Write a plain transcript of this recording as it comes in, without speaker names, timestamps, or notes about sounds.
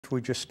if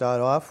we just start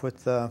off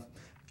with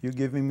you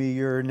giving me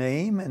your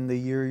name and the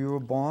year you were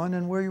born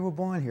and where you were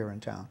born here in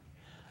town.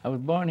 I was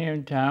born here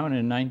in town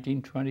in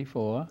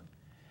 1924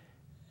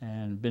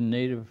 and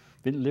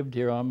lived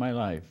here all my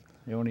life.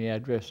 The only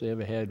address I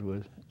ever had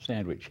was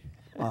Sandwich.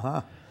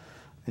 Uh-huh.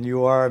 And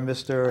you are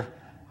Mr.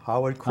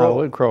 Howard Crowell.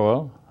 Howard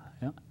Crowell,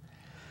 yeah.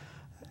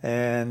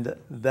 And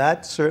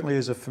that certainly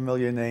is a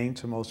familiar name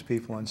to most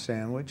people in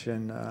Sandwich,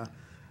 and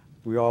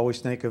we always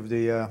think of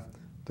the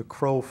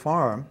Crow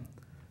Farm.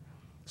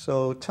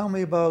 So tell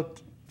me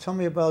about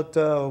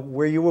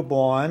where you were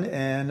born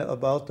and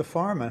about the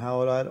farm and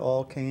how that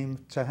all came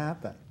to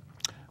happen.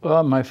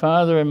 Well, my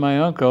father and my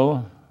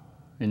uncle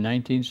in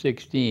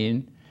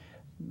 1916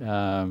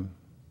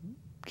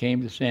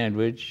 came to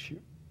Sandwich,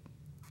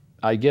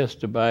 I guess,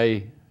 to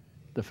buy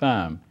the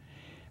farm.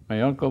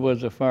 My uncle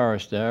was a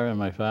forester and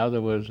my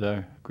father was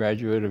a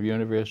graduate of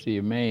University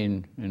of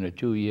Maine in a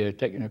 2-year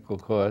technical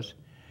course,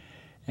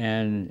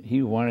 and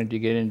he wanted to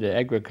get into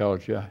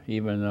agriculture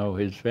even though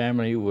his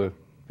family were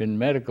been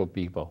medical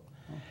people.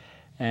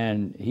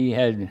 And he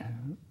had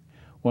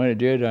wanted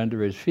dirt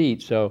under his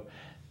feet, so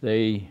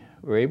they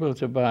were able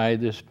to buy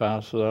this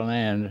parcel of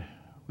land,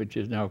 which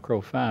is now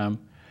Crow Farm,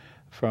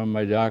 from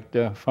a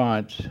Dr.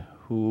 Fonts,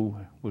 who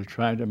was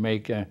trying to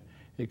make an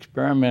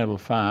experimental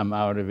farm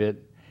out of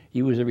it.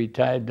 He was a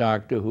retired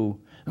doctor who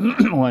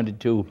wanted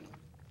to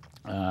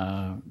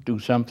do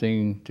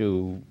something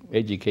to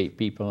educate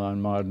people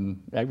on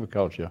modern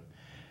agriculture.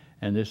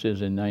 And this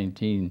is in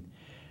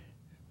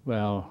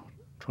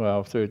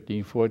 12,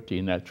 13,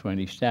 14, that's when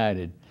he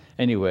started.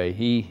 Anyway,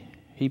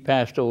 he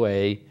passed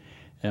away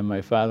and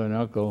my father and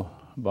uncle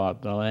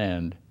bought the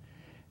land.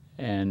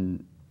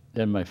 And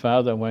then my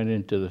father went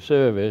into the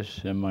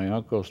service and my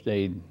uncle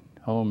stayed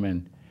home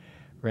and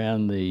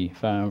ran the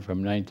farm from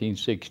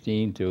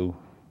 1916 to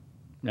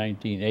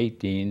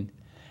 1918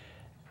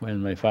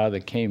 when my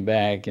father came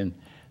back, and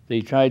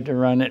they tried to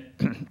run it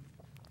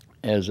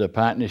as a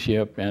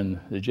partnership and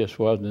there just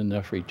wasn't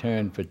enough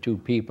return for 2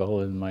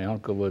 people, and my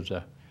uncle was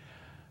a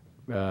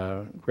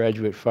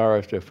graduate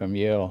forester from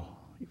Yale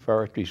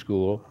Forestry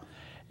School,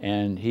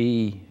 and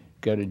he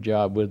got a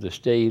job with the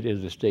state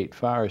as a state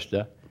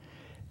forester,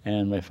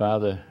 and my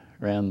father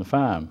ran the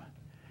farm.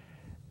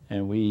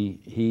 And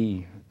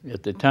he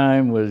at the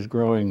time was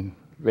growing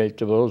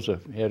vegetables.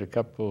 He had a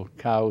couple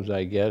cows,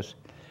 I guess,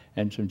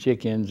 and some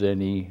chickens,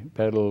 and he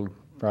peddled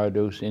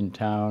produce in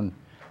town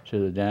to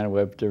the Dan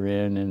Webster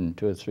Inn and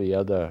 2 or 3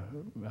 other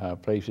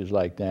places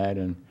like that,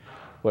 and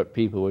what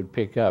people would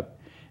pick up.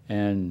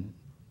 And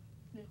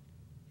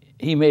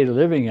he made a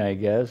living, I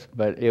guess,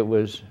 but it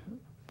was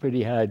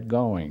pretty hard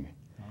going.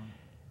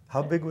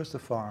 How big was the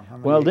farm? How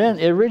many Well, acres?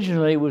 then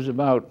originally it was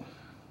about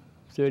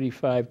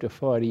 35 to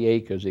 40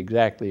 acres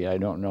exactly. I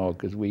don't know,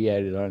 because we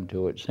added on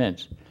to it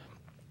since.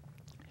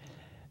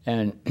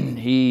 And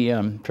he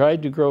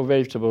tried to grow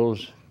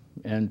vegetables,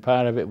 and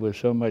part of it was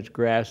so much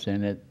grass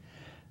in it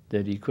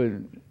that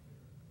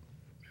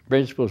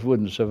vegetables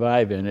wouldn't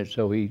survive in it,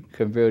 so he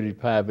converted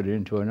part of it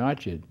into an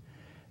orchard,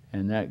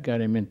 and that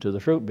got him into the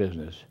fruit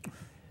business.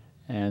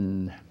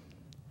 And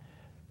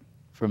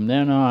from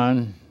then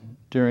on,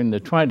 during the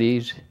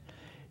 20s,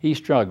 he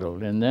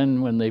struggled. And then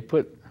when they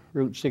put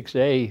Route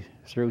 6A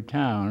through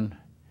town,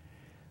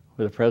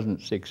 with the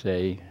present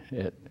 6A,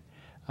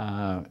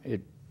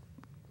 it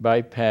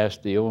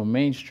bypassed the old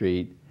Main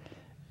Street,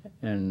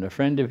 and a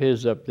friend of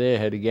his up there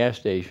had a gas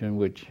station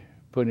which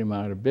put him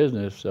out of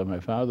business, so my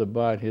father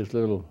bought his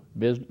little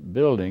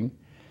building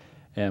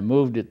and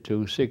moved it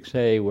to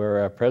 6A where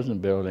our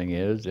present building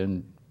is,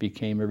 and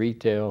became a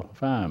retail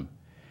farm.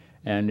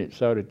 And it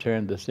sort of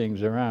turned the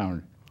things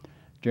around.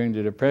 During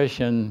the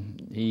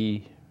Depression,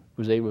 he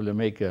was able to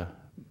make a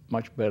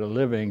much better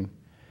living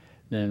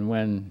than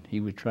when he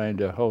was trying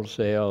to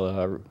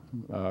wholesale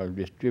or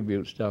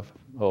distribute stuff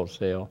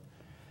wholesale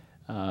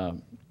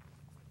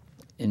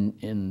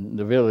in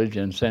the village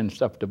and send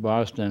stuff to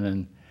Boston.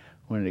 And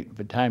when by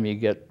the time you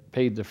get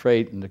paid the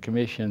freight and the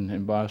commission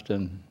in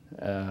Boston,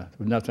 there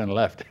was nothing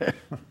left.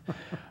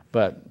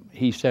 But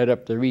he set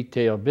up the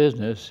retail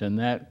business, and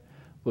that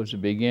was the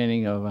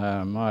beginning of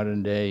our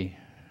modern day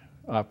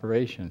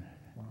operation.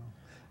 Wow.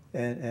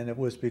 And it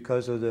was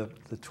because of the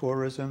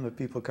tourism, the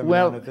people coming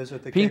Well, down to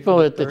visit? Well,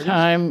 people at the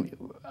time,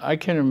 I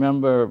can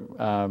remember,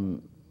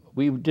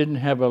 we didn't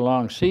have a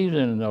long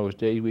season in those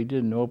days. We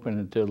didn't open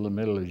until the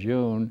middle of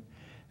June,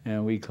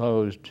 and we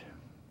closed,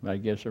 I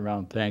guess,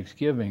 around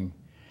Thanksgiving.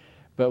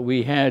 But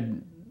the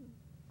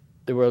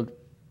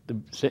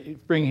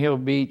Spring Hill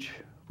Beach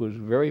was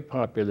very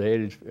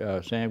populated.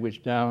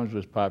 Sandwich Downs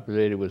was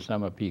populated with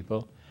summer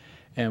people,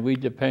 and we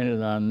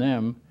depended on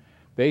them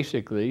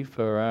basically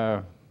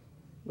for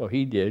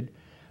he did,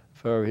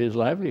 for his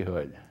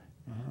livelihood.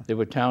 There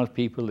were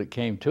townspeople that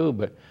came too,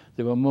 but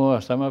there were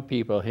more summer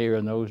people here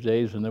in those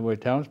days than there were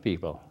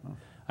townspeople.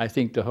 I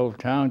think the whole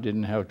town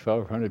didn't have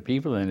 1,200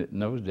 people in it in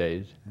those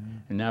days,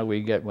 and now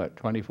we get, what,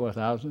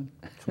 24,000?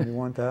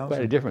 21,000?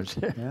 Quite a difference.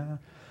 Yeah.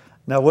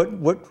 Now,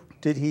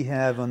 what did he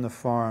have on the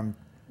farm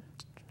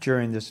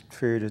during this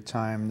period of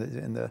time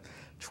in the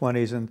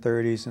 20s and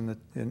 30s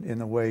in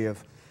the way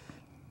of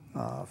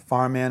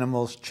farm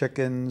animals,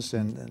 chickens,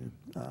 and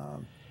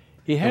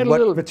He had and a what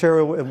little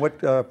material and what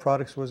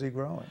products was he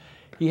growing?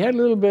 He had a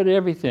little bit of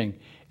everything.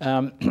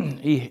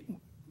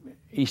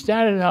 He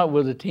started out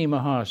with a team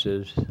of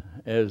horses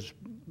as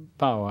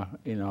power,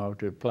 you know,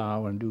 to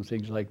plow and do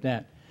things like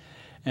that.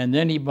 And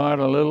then he bought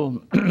a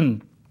little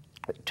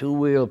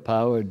two-wheel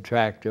powered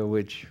tractor,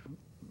 which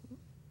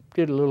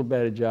did a little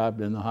better job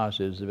than the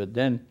horses. But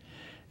then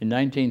in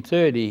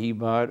 1930, he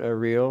bought a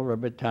real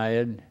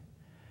rubber-tired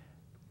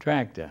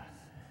tractor.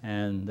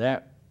 And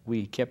that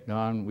we kept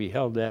on, we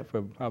held that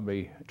for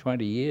probably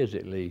 20 years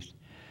at least.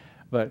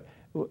 But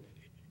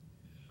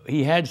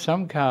he had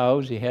some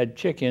cows, he had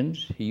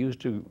chickens. He used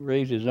to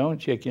raise his own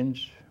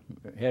chickens,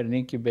 had an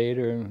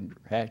incubator and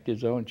hatched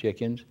his own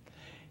chickens.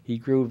 He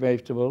grew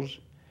vegetables,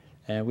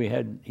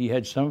 and he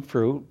had some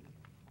fruit,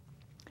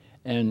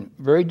 and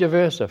very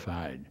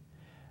diversified.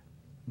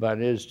 But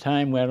as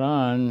time went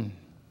on,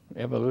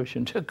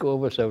 evolution took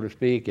over, so to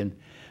speak, and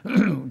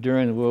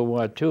during World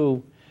War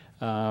II,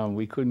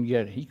 he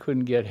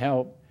couldn't get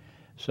help,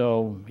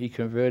 so he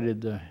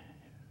converted the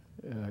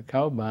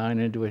cow barn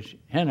into a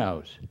hen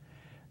house.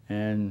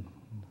 And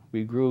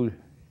we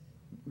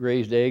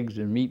raised eggs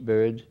and meat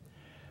birds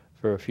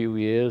for a few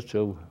years,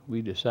 so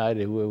we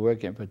decided we were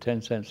working for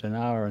 10 cents an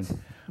hour, and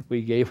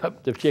we gave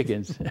up the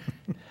chickens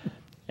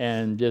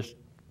and just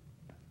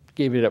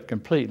gave it up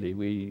completely.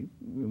 We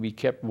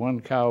kept one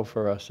cow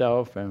for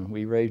ourselves, and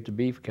we raised a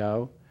beef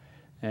cow,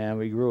 and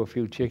we grew a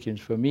few chickens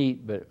for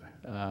meat, but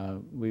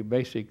we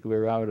basically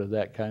were out of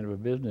that kind of a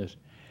business.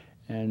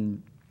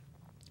 And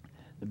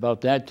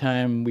about that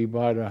time, we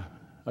bought a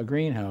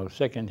greenhouse,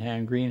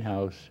 second-hand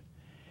greenhouse,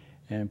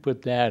 and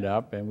put that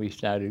up, and we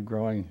started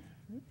growing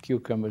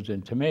cucumbers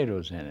and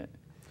tomatoes in it.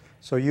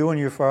 So you and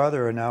your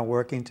father are now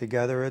working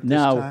together at this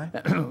time?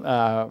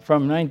 Now,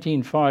 from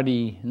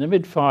 1940, in the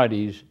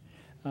mid-40s,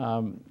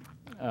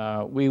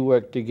 we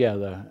worked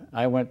together.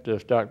 I went to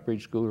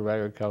Stockbridge School of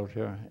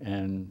Agriculture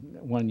and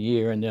 1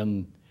 year, and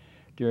then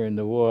during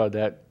the war,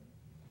 they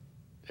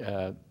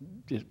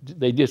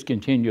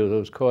discontinued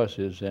those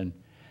courses, and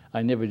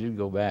I never did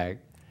go back.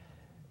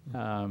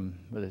 By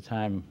the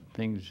time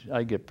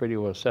I get pretty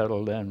well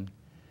settled then.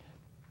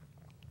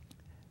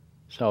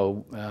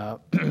 So,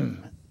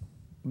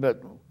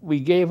 but we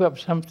gave up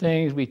some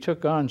things, we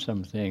took on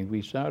some things.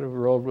 We sort of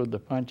rolled with the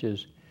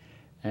punches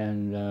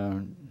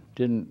and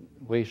didn't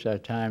waste our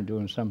time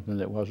doing something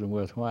that wasn't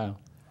worthwhile.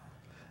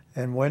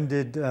 And when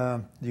did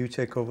you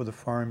take over the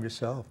farm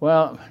yourself?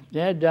 Well,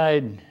 Dad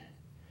died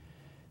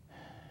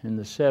in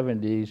the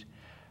 70s.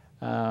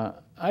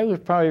 I was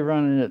probably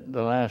running it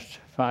the last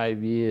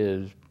 5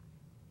 years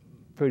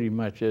pretty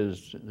much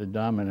as the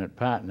dominant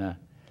partner,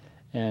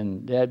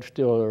 and Dad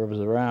still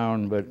was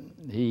around, but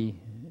he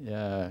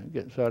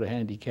got sort of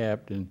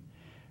handicapped and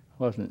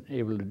wasn't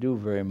able to do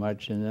very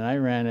much. And then I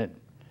ran it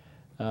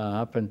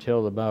up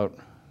until about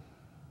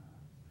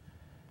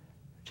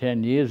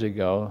 10 years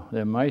ago.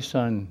 Then my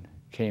son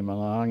came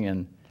along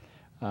and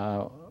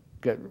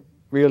got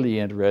really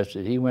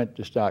interested. He went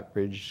to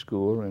Stockbridge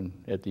School and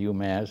at the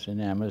UMass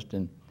in Amherst,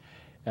 and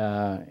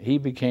he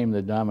became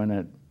the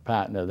dominant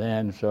partner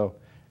then. So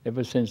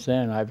ever since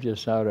then, I've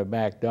just sort of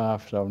backed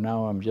off. So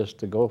now I'm just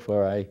the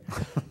gopher. I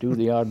do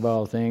the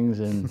oddball things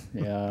and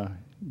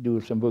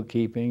do some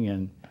bookkeeping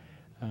and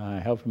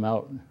help him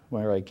out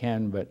where I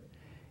can. But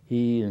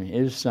he and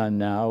his son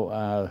now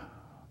are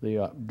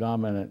the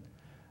dominant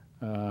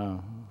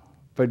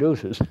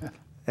producers.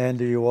 And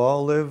do you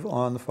all live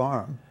on the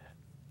farm?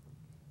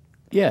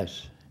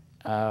 Yes.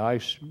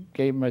 I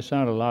gave my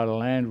son a lot of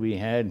land we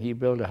had, and he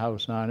built a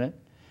house on it.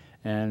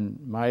 And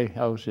my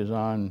house is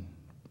on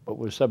what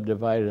was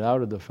subdivided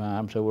out of the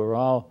farm, so we're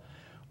all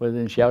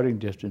within shouting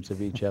distance of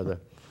each other.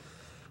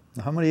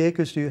 How many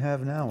acres do you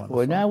have now on the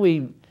farm? Now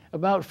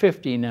about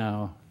 50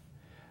 now.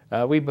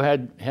 We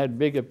had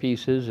bigger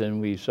pieces, and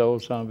we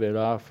sold some of it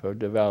off for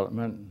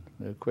development.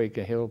 The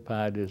Quaker Hill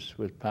part was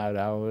part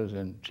ours,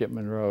 and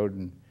Chipman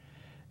Road,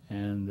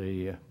 and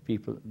the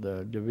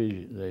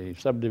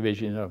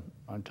subdivision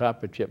on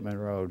top of Chipman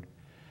Road,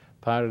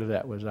 part of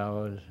that was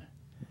ours.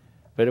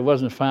 But it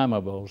wasn't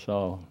farmable,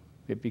 so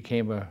it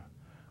became a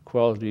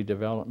quality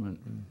development.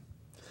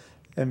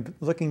 And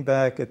looking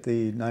back at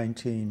the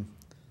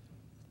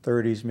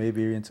 1930s,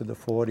 maybe into the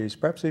 40s,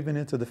 perhaps even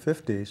into the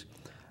 50s,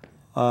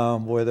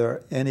 were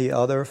there any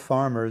other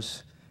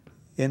farmers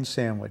in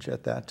Sandwich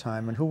at that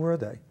time, and who were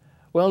they?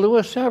 Well, there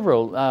were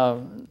several.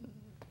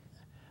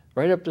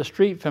 Right up the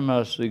street from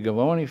us, the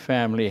Gavoni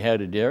family had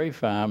a dairy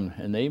farm,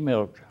 and they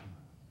milked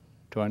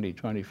 20,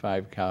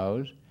 25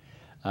 cows.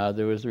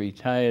 There was a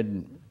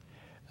retired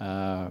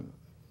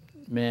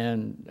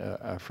man,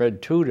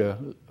 Fred Tudor,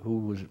 who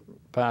was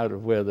part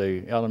of where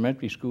the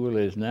elementary school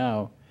is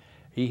now.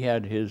 He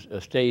had his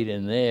estate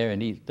in there,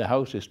 and the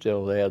house is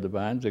still there, the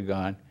barns are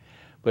gone.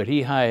 But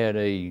he hired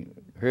a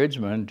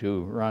herdsman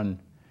to run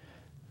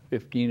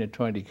 15 or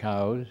 20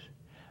 cows.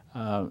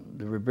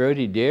 The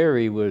Roberti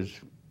Dairy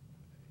was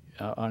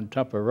on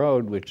Tupper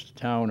Road, which the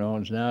town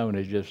owns now and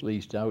is just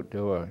leased out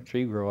to a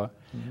tree grower.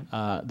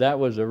 That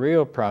was a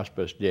real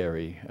prosperous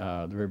dairy.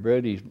 The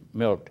Robertis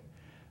milked,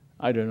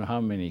 I don't know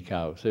how many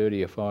cows,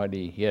 30 or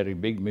 40. He had a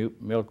big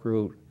milk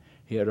route.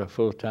 He had a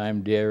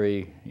full-time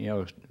dairy, you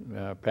know,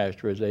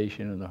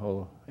 pasteurization and the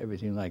whole,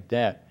 everything like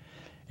that.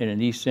 And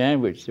in East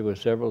Sandwich, there were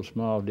several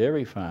small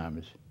dairy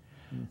farms.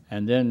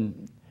 And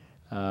then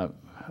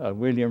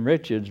William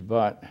Richards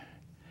bought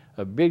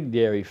a big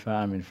dairy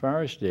farm in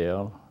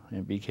Forestdale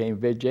and became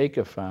Veg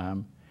Acre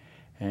Farm,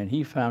 and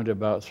he farmed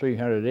about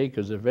 300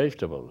 acres of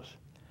vegetables.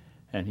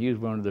 And he was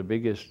one of the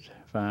biggest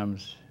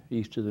farms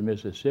east of the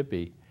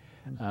Mississippi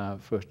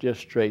for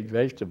just straight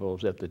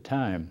vegetables at the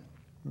time.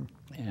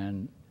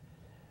 And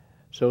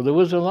so there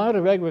was a lot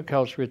of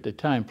agriculture at the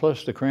time,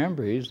 plus the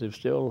cranberries. There's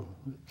still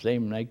the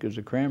same acres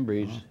of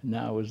cranberries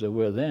now as there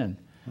were then.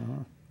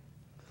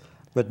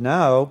 But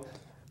now,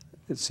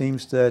 it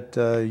seems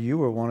that you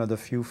were one of the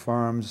few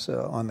farms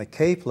on the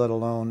Cape, let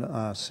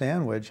alone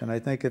Sandwich, and I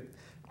think it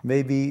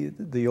may be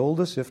the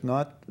oldest, if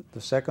not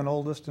the second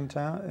oldest in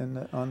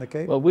town, on the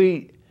Cape? Well,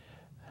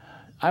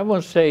 I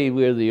won't say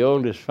we're the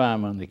oldest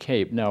farm on the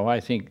Cape. No, I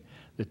think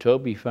the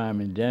Toby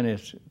farm in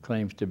Dennis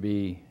claims to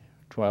be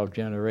 12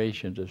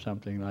 generations or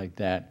something like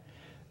that,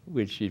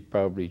 which is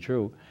probably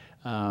true.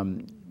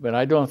 But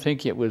I don't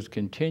think it was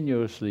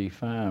continuously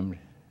farmed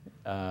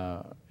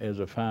as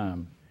a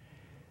farm.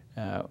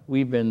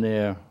 We've been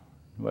there,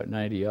 what,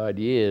 90-odd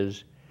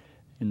years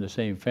in the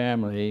same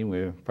family.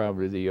 We're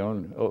probably the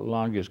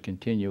longest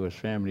continuous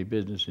family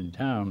business in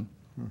town.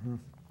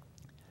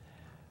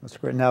 That's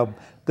great. Now,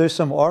 there's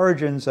some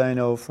origins, I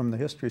know, from the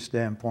history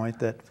standpoint,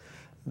 that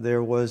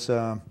there was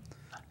a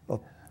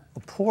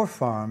poor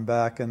farm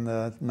back in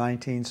the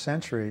 19th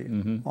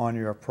century on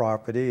your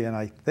property, and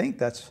I think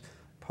that's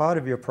part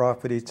of your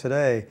property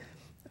today.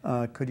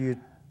 Could you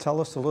tell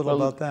us a little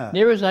about that?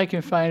 Near as I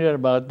can find out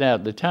about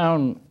that, the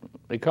town,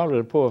 they called it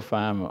a poor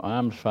farm, or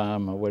alms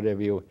farm, or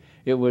whatever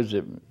it was.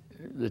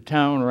 The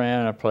town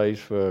ran a place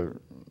for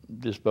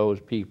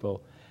disposed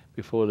people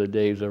before the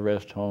days of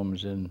rest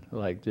homes and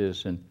like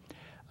this. And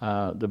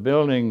the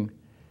building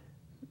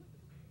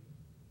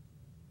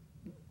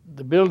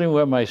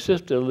where my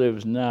sister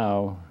lives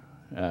now,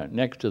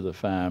 next to the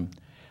farm,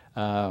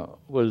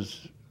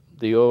 was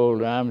the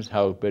old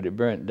almshouse, but it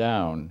burnt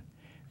down.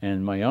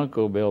 And my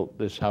uncle built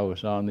this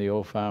house on the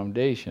old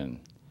foundation.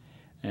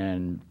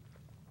 And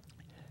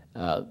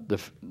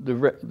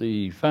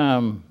the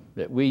farm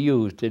that we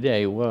use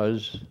today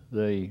was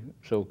the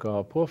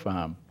so-called poor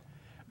farm.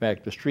 In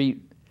fact, the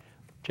street,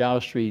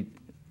 Charles Street,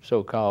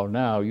 so-called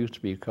now, used to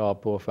be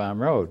called Poor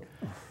Farm Road.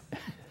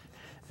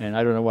 And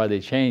I don't know why they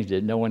changed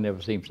it. No one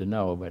ever seems to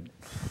know, but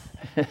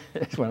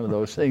it's one of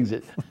those things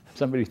that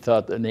somebody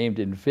thought the name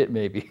didn't fit,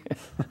 maybe.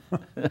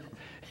 And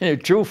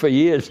it's true for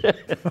years.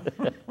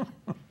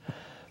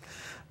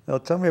 Now,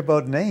 tell me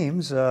about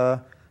names.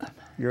 The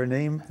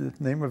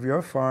name of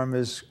your farm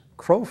is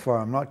Crow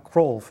Farm, not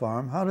Crowell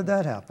Farm. How did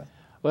that happen?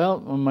 Well,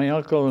 when my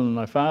uncle and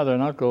my father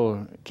and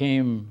uncle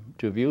came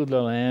to view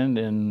the land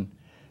and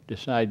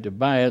decided to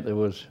buy it, there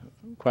was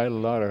quite a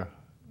lot of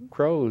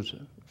crows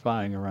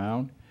flying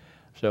around.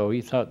 So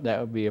he thought that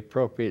would be an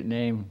appropriate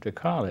name to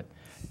call it.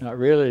 Not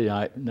really,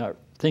 not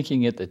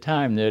thinking at the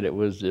time that it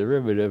was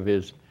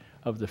derivative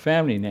of the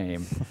family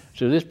name.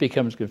 So this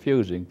becomes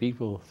confusing.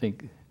 People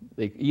think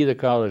they either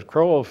call it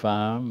Crowell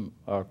Farm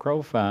or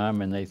Crow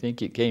Farm, and they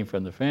think it came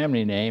from the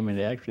family name, and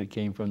it actually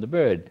came from the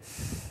bird.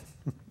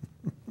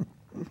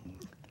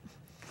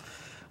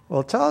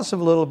 Well, tell us a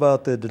little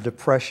about the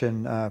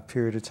Depression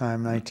period of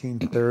time,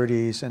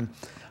 1930s, and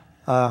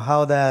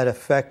how that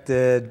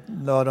affected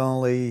not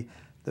only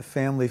the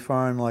family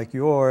farm like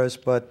yours,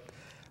 but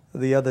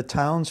the other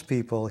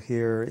townspeople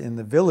here in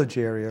the village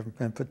area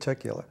in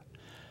particular.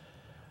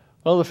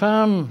 Well, the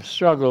farm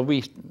struggled.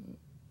 We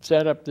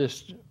set up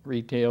this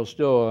retail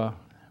store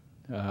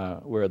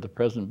where the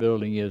present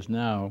building is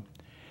now,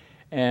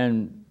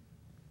 and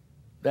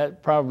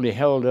that probably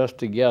held us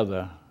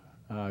together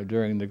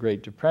during the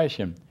Great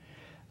Depression.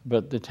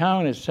 But the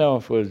town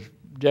itself was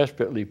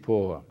desperately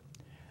poor.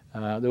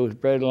 There was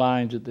bread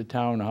lines at the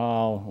town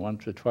hall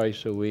once or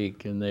twice a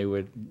week, and there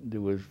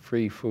was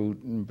free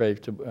fruit and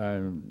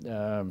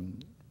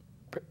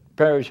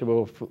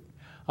perishable food.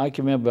 I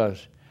can remember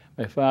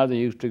my father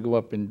used to go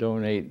up and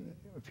donate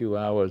a few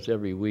hours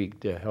every week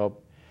to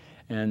help,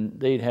 and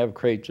they'd have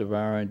crates of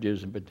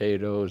oranges and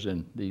potatoes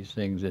and these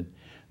things, and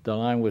the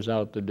line was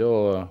out the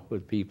door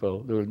with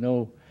people. There was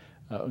no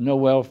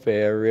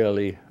welfare,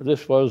 really.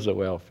 This was the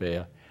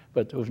welfare,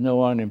 but there was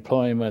no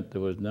unemployment.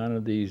 There was none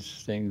of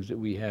these things that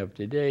we have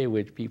today,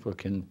 which people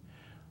can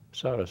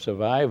sort of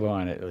survive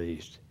on at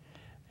least.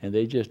 And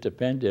they just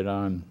depended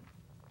on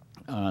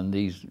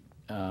these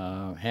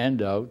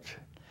handouts.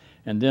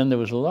 And then there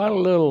was a lot of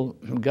little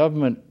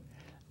government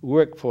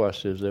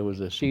workforces. There was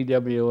the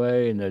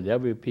CWA and the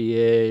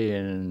WPA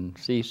and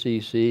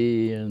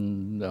CCC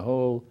and the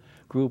whole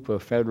group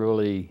of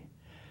federally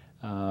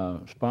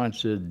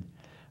sponsored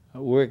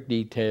work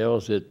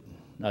details that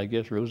I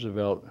guess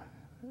Roosevelt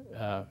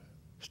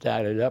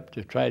started up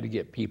to try to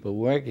get people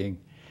working.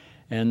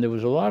 And there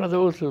was a lot of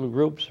those little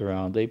groups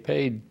around. They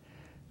paid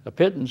a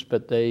pittance,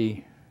 but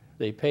they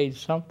paid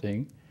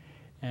something.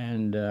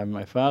 And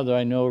my father,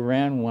 I know,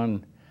 ran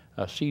one,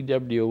 a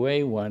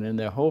CWA one, and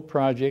their whole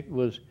project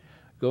was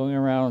going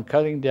around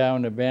cutting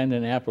down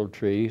abandoned apple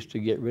trees to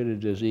get rid of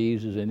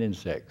diseases and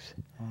insects.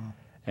 Wow.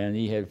 And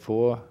he had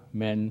 4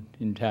 men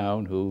in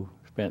town who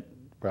spent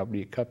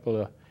probably a couple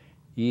of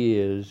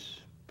years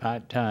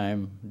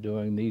part-time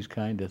doing these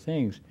kind of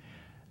things.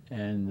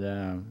 And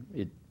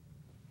it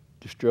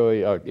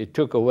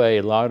took away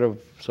a lot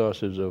of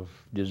sources of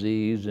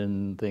disease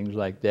and things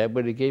like that,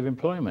 but it gave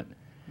employment.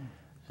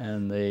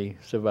 And they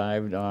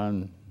survived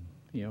on,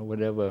 you know,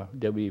 whatever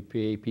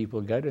WPA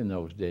people got in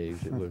those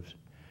days. It was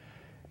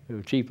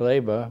cheap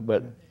labor,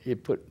 but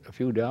it put a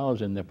few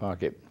dollars in their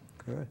pocket.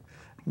 Good.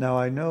 Now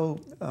I know,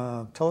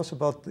 tell us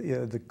about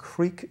the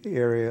creek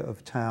area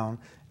of town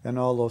and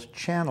all those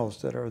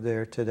channels that are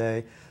there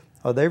today.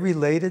 Are they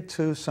related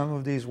to some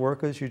of these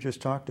workers you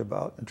just talked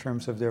about in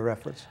terms of their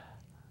efforts?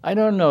 I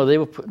don't know. They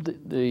were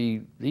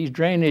these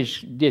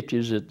drainage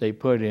ditches that they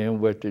put in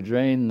were to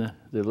drain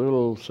the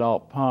little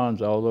salt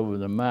ponds all over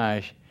the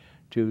marsh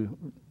to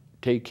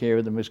take care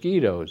of the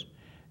mosquitoes.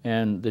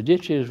 And the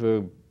ditches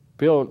were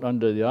built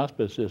under the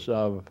auspices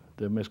of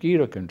the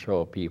mosquito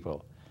control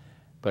people.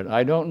 But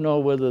I don't know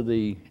whether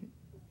the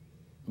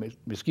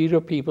mosquito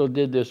people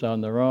did this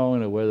on their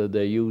own or whether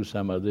they used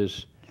some of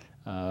this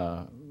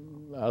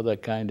other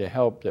kind of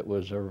help that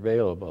was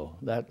available.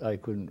 That I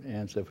couldn't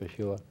answer for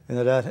sure. And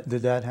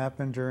did that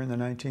happen during the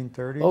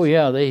 1930s? Oh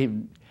yeah,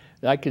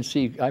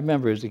 I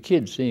remember as a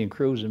kid seeing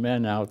crews of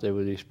men out there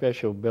with a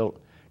special built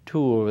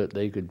tool that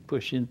they could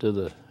push into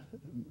the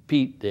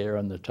peat there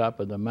on the top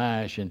of the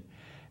marsh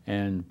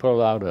and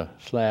pull out a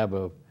slab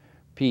of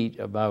peat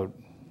about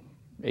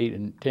 8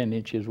 and 10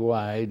 inches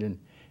wide and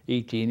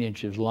 18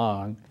 inches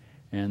long,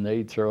 and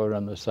they'd throw it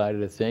on the side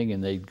of the thing,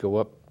 and they'd go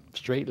up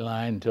straight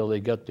line until they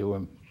got to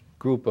a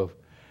group of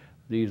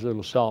these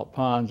little salt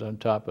ponds on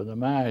top of the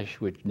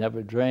marsh, which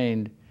never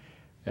drained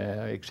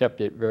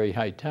except at very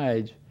high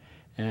tides,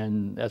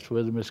 and that's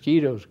where the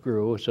mosquitoes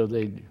grew. So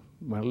they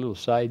went a little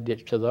side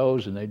ditch to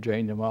those, and they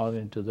drained them all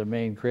into the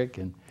main creek,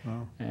 and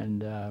wow.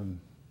 And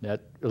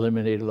that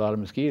eliminated a lot of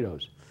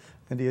mosquitoes.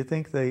 And do you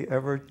think they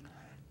ever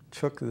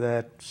took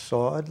that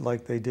sod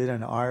like they did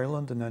in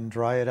Ireland and then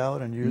dry it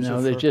out and use it? No,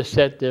 they just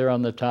sat there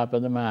on the top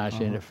of the marsh,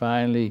 and it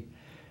finally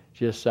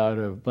just sort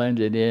of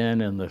blended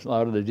in, and a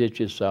lot of the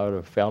ditches sort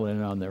of fell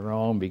in on their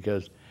own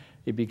because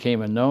it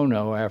became a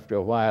no-no after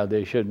a while.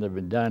 They shouldn't have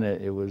been done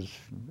it. It was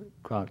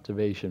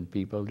conservation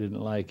people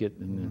didn't like it,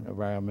 and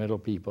environmental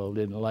people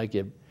didn't like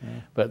it.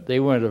 But they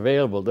weren't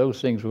available.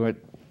 Those things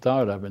weren't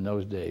thought of in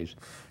those days.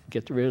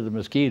 Get rid of the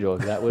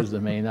mosquitoes, that was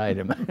the main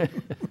item.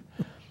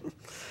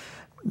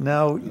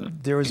 Now,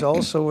 there is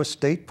also a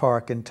state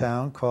park in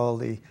town called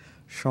the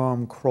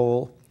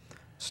Crowell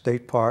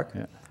State Park.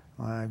 Yeah.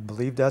 I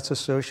believe that's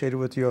associated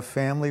with your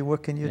family.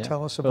 What can you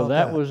tell us about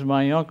that? Well, that was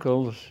my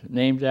uncle's,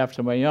 named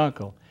after my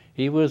uncle.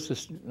 He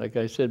was, like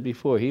I said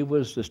before, he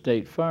was the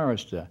state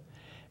forester.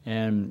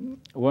 And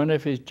one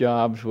of his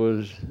jobs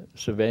was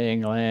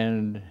surveying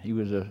land. He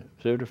was a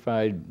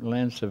certified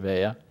land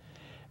surveyor.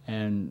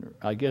 And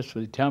I guess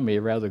they tell me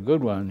a rather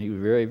good one. He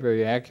was very,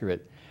 very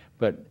accurate.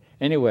 But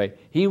anyway,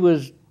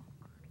 the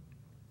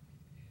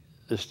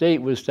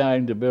state was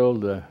starting to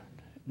build the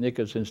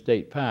Nicholson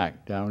State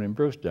Park down in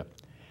Brewster.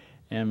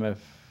 And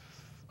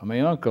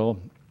my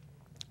uncle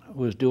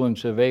was doing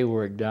survey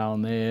work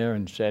down there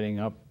and setting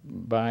up,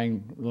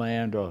 buying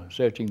land or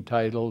searching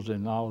titles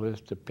and all this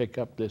to pick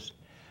up this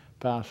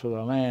parcel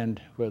of land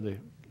where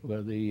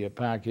the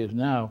park is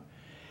now.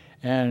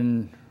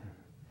 And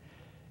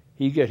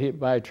he got hit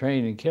by a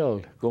train and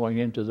killed going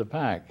into the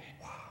park.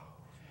 Wow.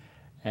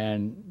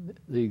 And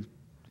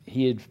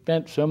he had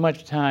spent so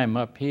much time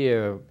up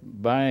here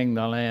buying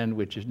the land,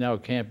 which is now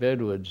Camp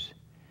Edwards,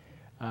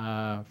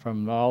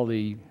 from all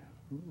the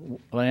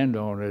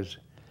landowners.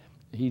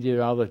 He did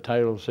all the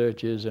title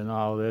searches and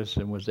all this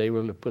and was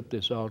able to put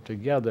this all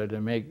together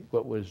to make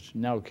what was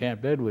now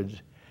Camp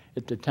Edwards.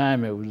 At the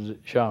time it was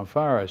Shawn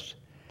Forest.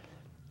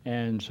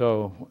 And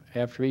so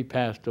after he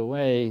passed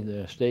away,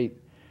 the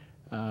state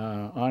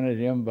honored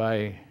him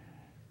by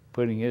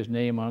putting his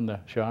name on the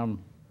Shawn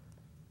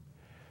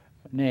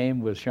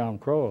name with Shawn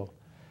Crowell.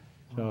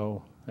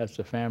 So that's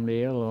a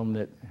family heirloom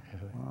that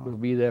will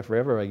be there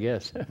forever, I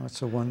guess.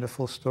 That's a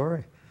wonderful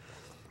story.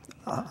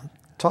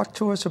 Talk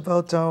to us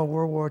about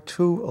World War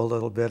II a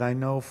little bit. I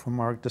know from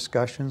our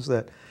discussions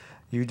that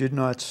you did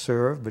not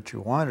serve, but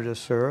you wanted to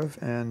serve,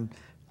 and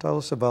tell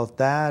us about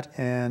that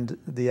and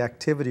the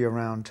activity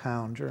around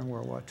town during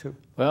World War II.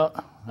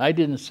 Well, I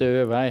didn't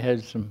serve. I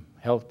had some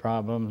health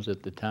problems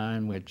at the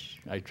time, which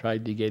I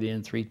tried to get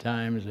in 3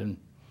 times and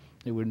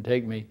they wouldn't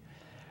take me.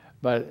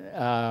 But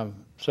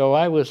so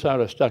I was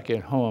sort of stuck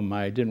at home.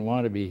 I didn't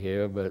want to be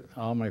here, but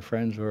all my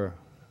friends were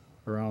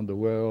around the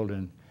world,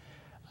 and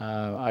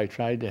I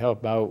tried to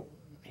help out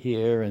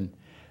here, and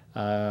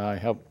I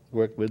helped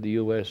work with the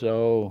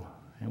USO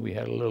and we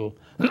had a little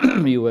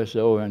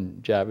USO on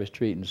Jarvis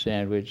Street in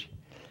Sandwich,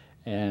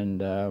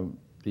 and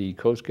the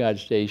Coast Guard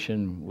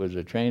station was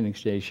a training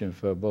station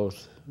for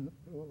both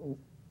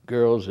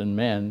girls and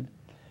men,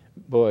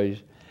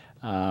 boys.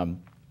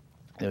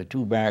 There were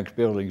 2 barracks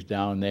buildings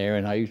down there,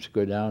 and I used to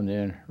go down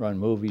there and run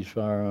movies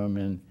for them,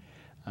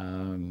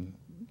 and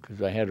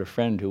because I had a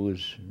friend who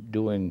was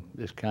doing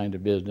this kind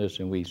of business,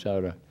 and we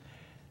sort of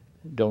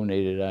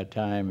donated our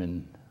time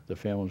and the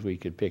films we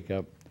could pick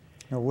up.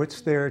 Now,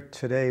 what's there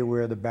today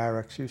where the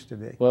barracks used to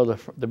be? Well,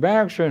 the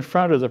barracks are in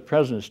front of the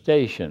present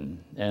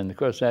station, and of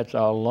course that's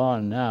all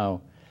lawn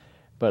now,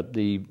 but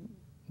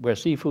where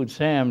Seafood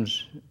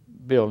Sam's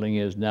building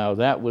is now,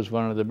 that was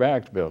one of the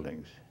barracks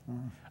buildings.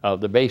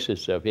 The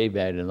basis of they've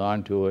added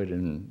on to it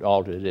and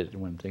altered it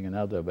one thing and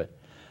another, but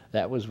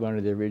that was one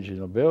of the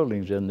original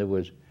buildings, and there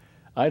was,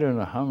 I don't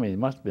know how many, it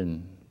must have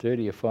been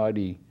 30 or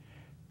 40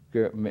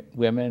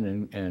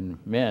 women and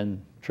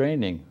men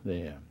training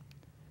there.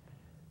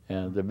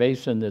 And the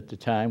basin at the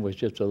time was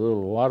just a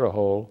little water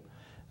hole.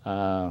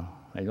 I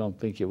don't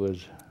think it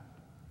was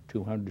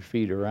 200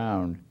 feet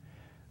around,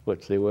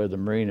 which they were the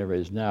marina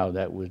is now.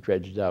 That was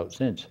dredged out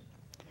since.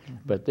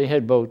 But they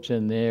had boats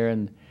in there,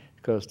 and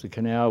because the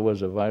canal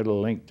was a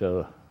vital link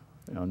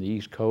on the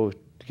East Coast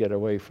to get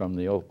away from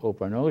the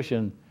open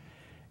ocean,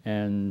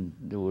 and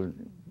there was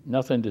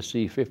nothing to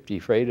see 50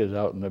 freighters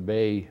out in the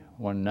bay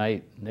one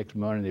night. Next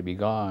morning they'd be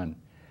gone.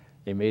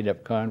 They made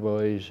up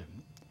convoys,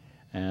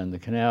 and the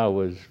canal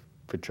was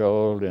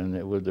patrolled, and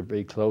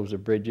they closed the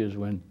bridges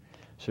when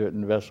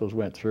certain vessels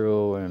went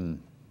through,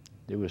 and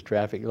there was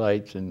traffic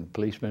lights and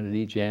policemen at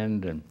each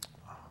end, and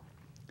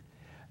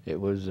it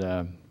was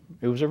a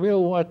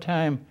real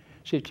wartime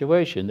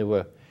situation. There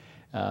were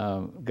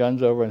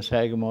guns over on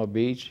Sagamore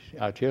Beach,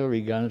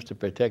 artillery guns to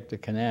protect the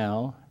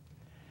canal,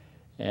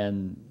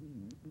 and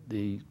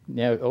the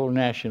old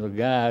National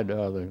Guard,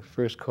 or the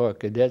First Corps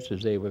Cadets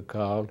as they were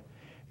called,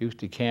 used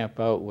to camp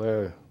out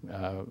where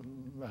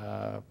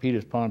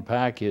Peters Pond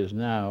Park is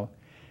now,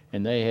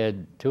 and they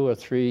had 2 or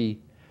 3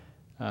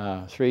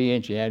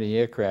 3-inch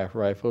anti-aircraft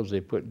rifles they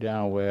put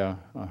down where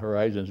on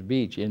Horizons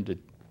Beach into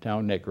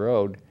Town Neck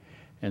Road,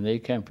 and they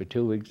came for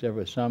 2 weeks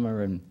every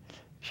summer and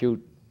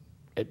shoot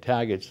at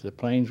targets the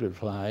planes would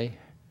fly,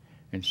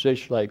 and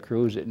searchlight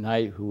crews at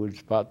night who would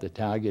spot the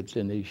targets,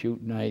 and they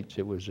shoot nights.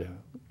 It was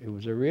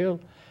a real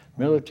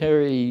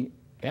military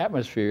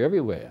atmosphere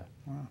everywhere.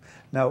 Wow.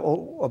 Now,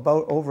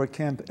 about over at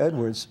Camp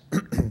Edwards,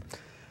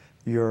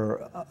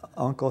 your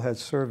uncle had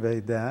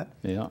surveyed that.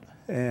 Yeah.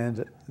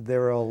 And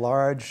there are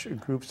large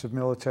groups of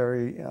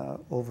military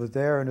over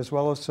there, and as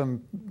well as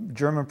some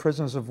German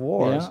prisoners of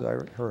war, as I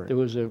heard. There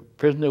was a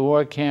prisoner of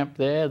war camp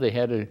there. They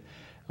had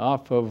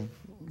off of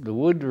the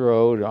Wood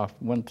Road, off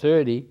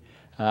 130,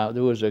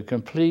 there was a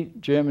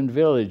complete German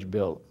village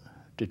built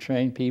to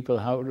train people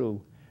how to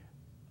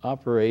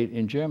operate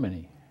in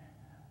Germany.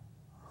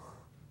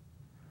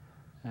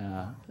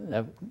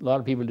 A lot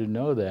of people didn't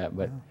know that,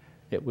 but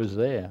it was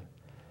there.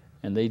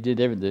 And they did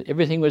everything.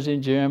 Everything was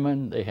in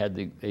German. They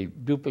had a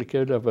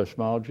duplicate of a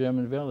small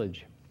German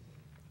village.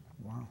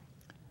 Wow.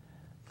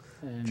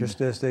 And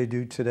just as they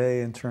do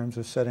today in terms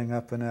of setting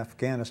up in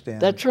Afghanistan.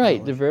 That's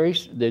right.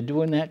 They're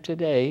doing that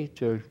today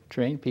to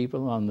train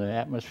people on the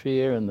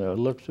atmosphere and the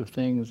looks of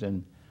things.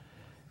 And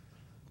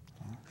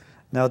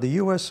now the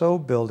USO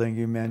building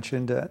you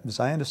mentioned, as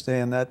I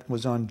understand, that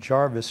was on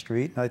Jarvis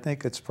Street, and I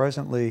think it's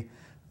presently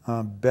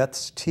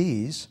Beth's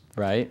Tees.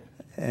 Right.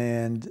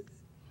 And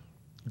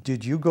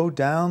did you go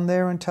down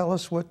there and tell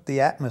us what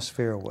the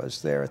atmosphere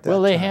was there at that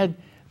time?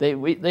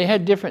 Well, they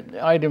had different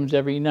items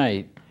every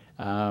night.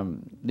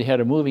 They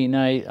had a movie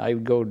night. I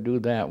would go do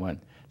that one.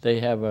 They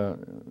have a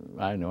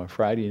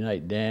Friday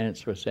night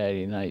dance or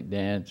Saturday night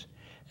dance,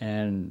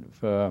 and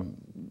for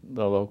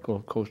the local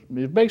coast,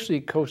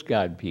 basically Coast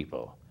Guard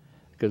people,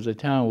 because the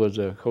town was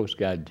a Coast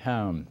Guard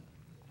town,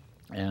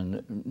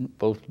 and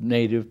both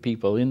native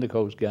people in the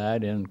Coast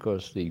Guard and, of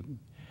course, the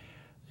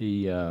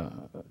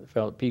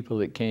people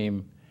that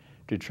came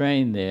to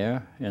train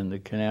there, and the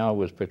canal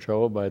was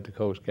patrolled by the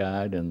Coast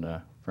Guard and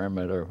the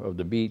perimeter of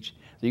the beach.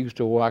 They used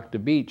to walk the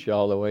beach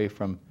all the way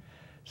from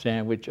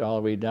Sandwich all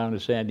the way down to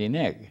Sandy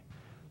Neck.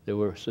 There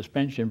were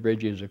suspension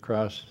bridges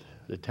across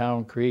the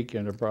Town Creek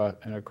and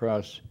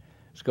across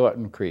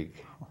Scorton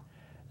Creek,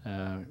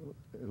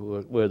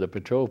 where the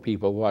patrol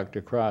people walked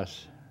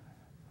across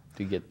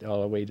to get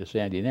all the way to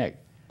Sandy Neck.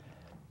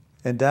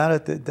 And down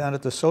at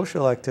the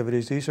social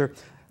activities,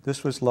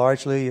 this was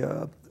largely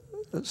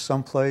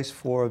some place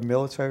for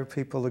military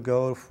people to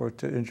go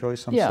to enjoy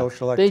some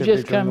social activity. They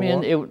just come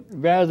in,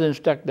 rather than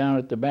stuck down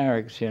at the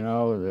barracks, you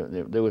know.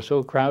 They were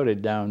so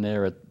crowded down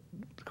there at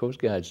the Coast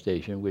Guard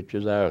station, which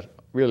is our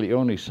really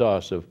only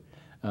source of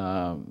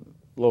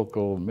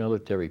local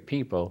military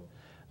people.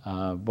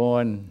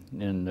 Bourne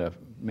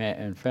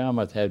and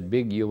Falmouth had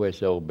big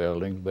USO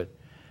buildings, but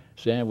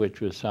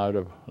Sandwich was sort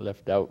of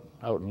left out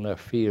in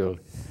left field.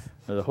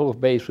 The whole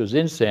base was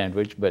in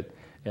Sandwich, but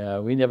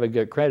we never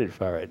got credit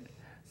for it.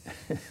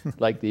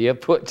 Like the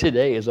airport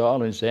today is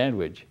all in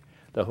Sandwich.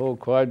 the whole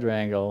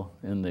quadrangle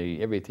and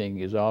everything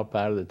is all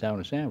part of the town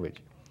of Sandwich.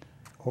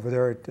 Over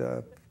there at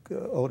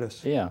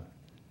Otis. Yeah.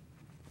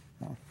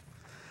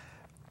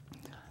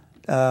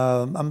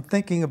 I'm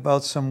thinking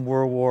about some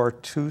World War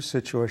II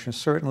situations.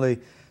 Certainly,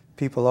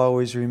 people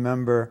always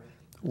remember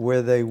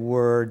where they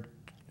were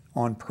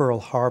on Pearl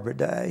Harbor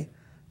Day.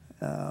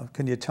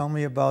 Can you tell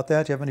me about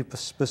that? Do you have any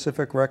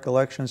specific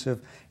recollections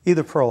of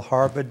either Pearl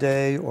Harbor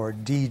Day or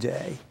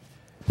D-Day?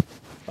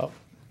 Oh.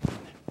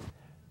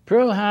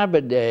 Pearl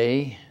Harbor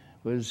Day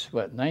was,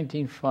 what,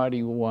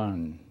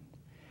 1941.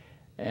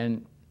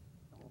 And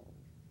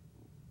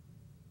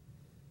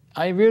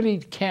I really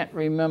can't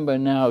remember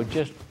now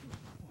just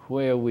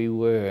where we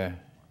were.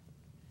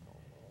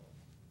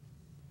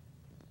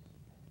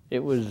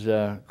 It was,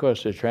 of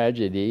course, a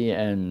tragedy,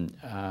 and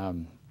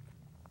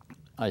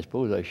I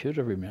suppose I should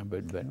have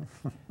remembered, but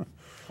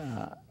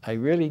I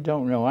really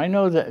don't know. I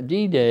know that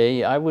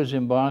D-Day, I was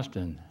in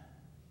Boston,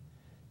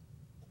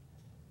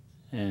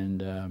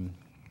 and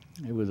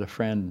it was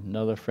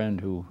another friend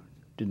who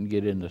didn't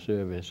get in the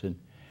service, and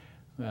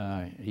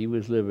he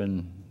was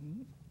living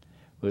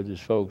with his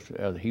folks.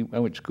 I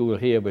went to school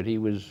here, but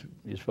his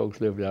folks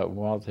lived out in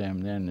Waltham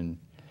then,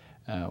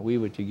 and we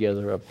were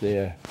together up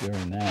there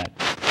during that.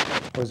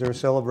 Was there a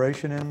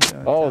celebration in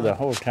Oh, town? the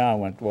whole town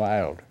went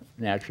wild,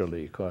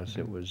 naturally, because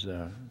it was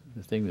the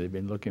thing they'd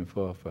been looking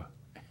for,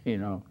 you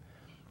know.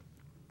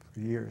 For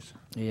years.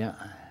 Yeah.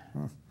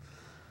 Huh.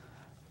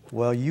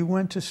 Well, you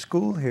went to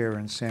school here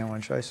in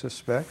Sandwich, I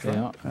suspect, right?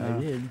 Yeah, I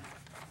did.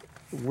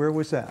 Where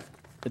was that?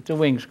 At the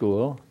wing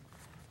school,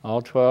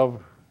 all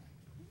 12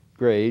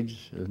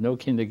 grades. There was no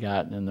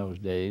kindergarten in those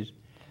days.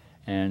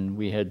 And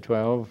we had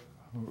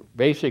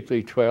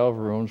basically 12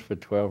 rooms for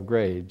 12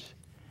 grades.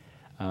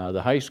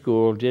 The high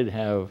school did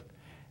have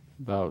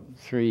about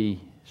 3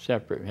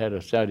 separate, had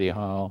a study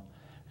hall,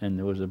 and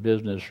there was a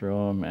business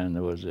room, and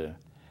there was a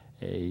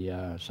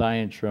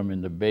science room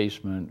in the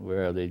basement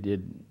where they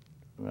did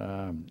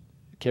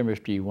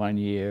chemistry one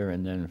year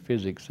and then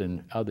physics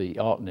in the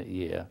alternate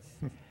year.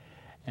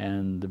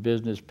 And the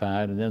business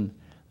part, and then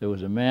there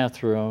was a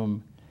math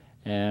room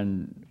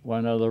and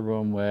one other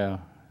room where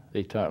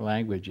they taught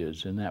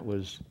languages, and that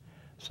was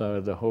sort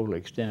of the whole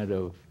extent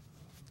of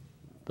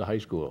the high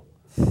school.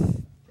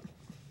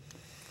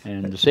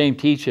 And the same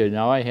teacher,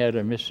 now I had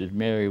a Mrs.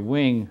 Mary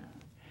Wing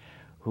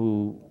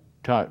who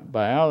taught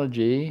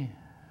biology,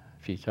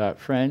 she taught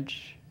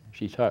French,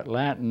 she taught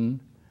Latin,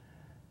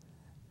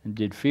 and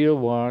did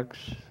field walks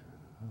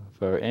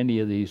for any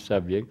of these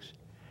subjects.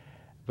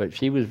 But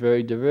she was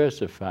very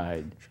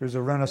diversified. She was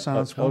a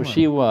Renaissance woman. Oh,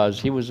 she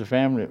was. He was a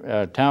family,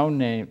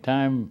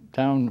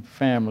 town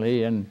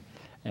family, and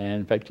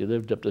in fact, she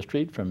lived up the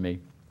street from me.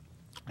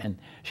 And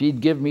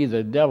she'd give me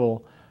the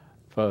devil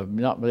for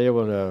not being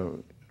able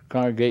to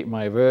congregate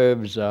my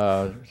verbs,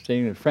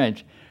 saying in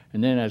French.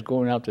 And then I was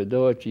going out the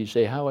door, she'd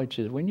say, Howard,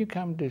 she says, when you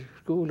come to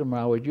school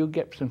tomorrow, would you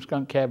get some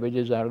skunk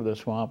cabbages out of the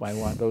swamp? I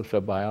want those for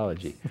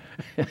biology.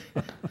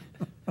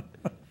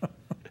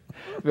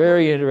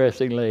 Very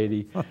interesting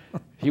lady.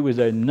 She was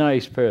a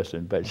nice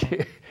person, but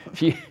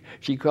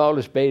she called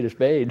a spade a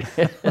spade.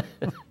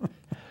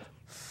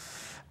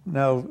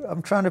 Now,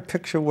 I'm trying to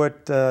picture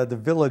what the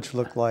village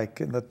looked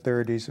like in the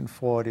 30s and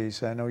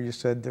 40s. I know you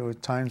said there were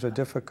times were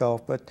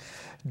difficult, but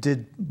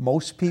did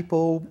most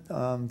people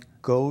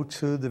go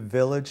to the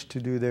village to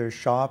do their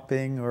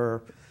shopping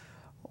or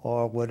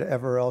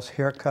whatever else,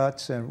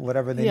 haircuts and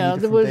whatever they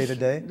needed from day to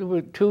day? There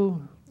were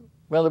two,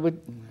 well, there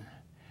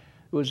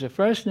was the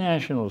First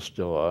National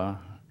Store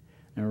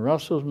and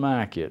Russell's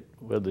Market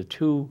were the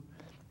two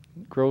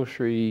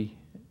grocery.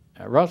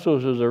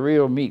 Russell's was a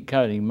real meat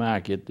cutting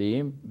market.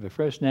 The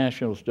First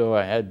National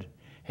Store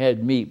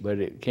had meat, but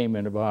it came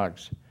in a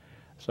box,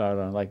 sort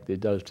of like it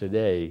does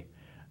today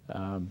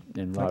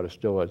in a lot of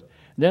stores.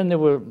 Then there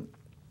were.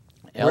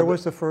 Where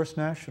was the First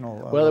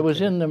National? Well, it was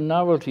in the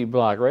Novelty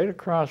Block, right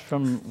across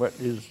from what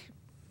is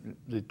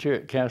the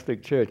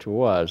Catholic Church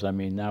was. I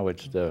mean, now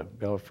it's the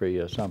Belfry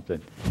or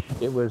something.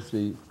 It was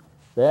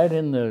that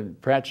in the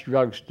Pratt's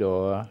Drug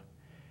Store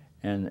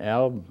and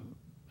Al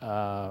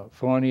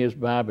Fournier's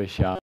Barber Shop.